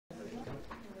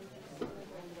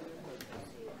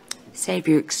Save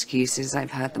your excuses, I've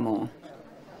heard them all.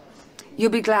 You'll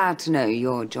be glad to know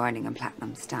you're joining a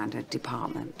platinum standard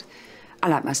department. I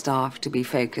like my staff to be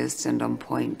focused and on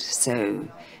point, so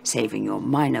saving your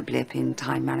minor blip in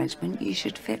time management, you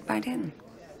should fit right in.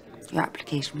 Your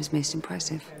application was most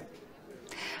impressive.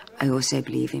 I also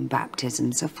believe in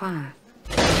baptisms of fire.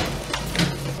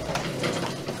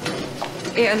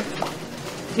 Ian,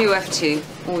 new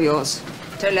F2, all yours.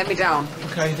 Don't let me down.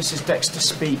 Okay, this is Dexter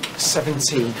Speak,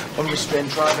 17,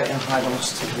 unrestrained driver in high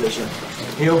velocity collision.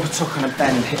 He overtook on a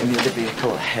bend, hitting the other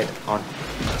vehicle head on.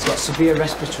 He's got severe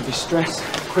respiratory distress,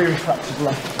 query fractured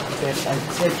left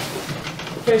face,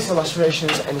 facial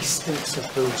lacerations, and he stinks of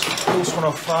booze. Pulse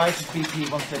 105,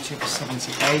 BP 130 over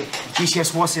 78,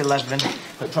 GCS was 11,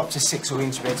 but dropped to 6, so we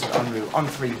intubated en route. On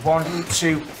 3, 1,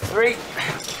 2, 3.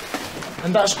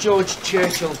 And that's George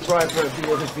Churchill, driver of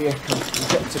the other vehicle,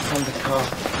 ejected from the car.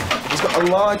 He's got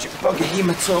a large buggy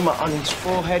hematoma on his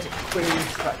forehead, query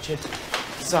fractured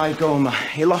zygoma.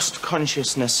 He lost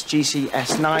consciousness,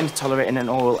 GCS 9, tolerating an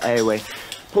oral airway.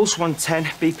 Pulse 110,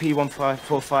 BP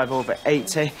 1545 over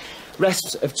 80.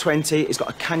 Rests of 20. He's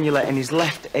got a cannula in his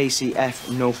left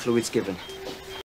ACF, no fluids given.